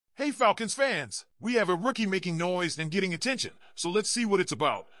Hey Falcons fans, we have a rookie making noise and getting attention, so let's see what it's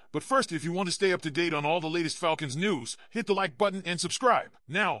about. But first, if you want to stay up to date on all the latest Falcons news, hit the like button and subscribe.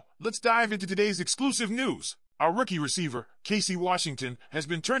 Now, let's dive into today's exclusive news. Our rookie receiver, Casey Washington, has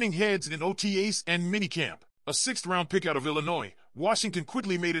been turning heads in OTAs and minicamp. A sixth-round pick out of Illinois, Washington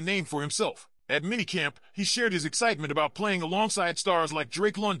quickly made a name for himself. At minicamp, he shared his excitement about playing alongside stars like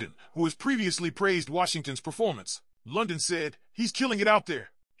Drake London, who has previously praised Washington's performance. London said, "He's killing it out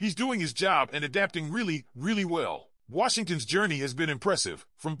there. He's doing his job and adapting really well." Washington's journey has been impressive,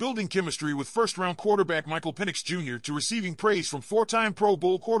 from building chemistry with first-round quarterback Michael Penix Jr. to receiving praise from four-time Pro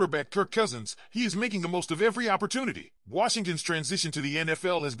Bowl quarterback Kirk Cousins. He is making the most of every opportunity. Washington's transition to the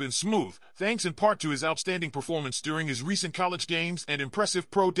NFL has been smooth, thanks in part to his outstanding performance during his recent college games and impressive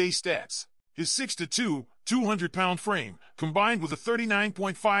pro day stats. His 6'2", 200-pound frame, combined with a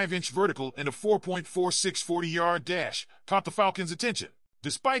 39.5-inch vertical and a 4.46 40-yard dash, caught the Falcons' attention.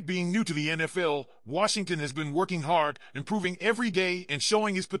 Despite being new to the NFL, Washington has been working hard, improving every day, and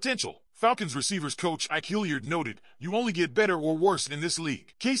showing his potential. Falcons receivers coach Ike Hilliard noted, "You only get better or worse in this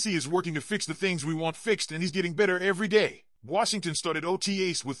league. Casey is working to fix the things we want fixed, and he's getting better every day." Washington started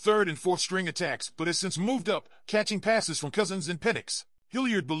OTAs with third and fourth string attacks, but has since moved up, catching passes from Cousins and Penix.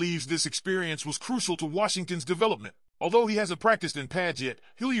 Hilliard believes this experience was crucial to Washington's development. Although he hasn't practiced in pads yet,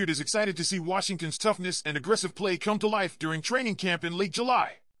 Hilliard is excited to see Washington's toughness and aggressive play come to life during training camp in late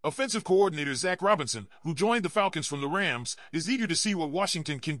July. Offensive coordinator Zach Robinson, who joined the Falcons from the Rams, is eager to see what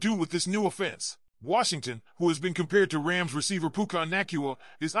Washington can do with this new offense. Washington, who has been compared to Rams receiver Puka Nacua,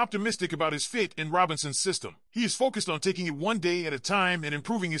 is optimistic about his fit in Robinson's system. He is focused on taking it one day at a time and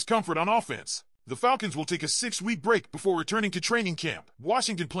improving his comfort on offense. The Falcons will take a 6-week break before returning to training camp.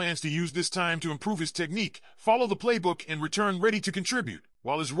 Washington plans to use this time to improve his technique, follow the playbook, and return ready to contribute.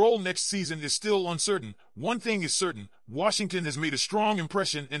 While his role next season is still uncertain, one thing is certain: Washington has made a strong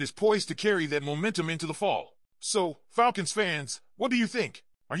impression and is poised to carry that momentum into the fall. So, Falcons fans, what do you think?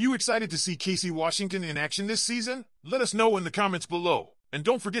 Are you excited to see Casey Washington in action this season? Let us know in the comments below. And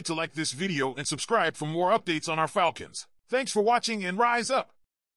don't forget to like this video and subscribe for more updates on our Falcons. Thanks for watching and rise up!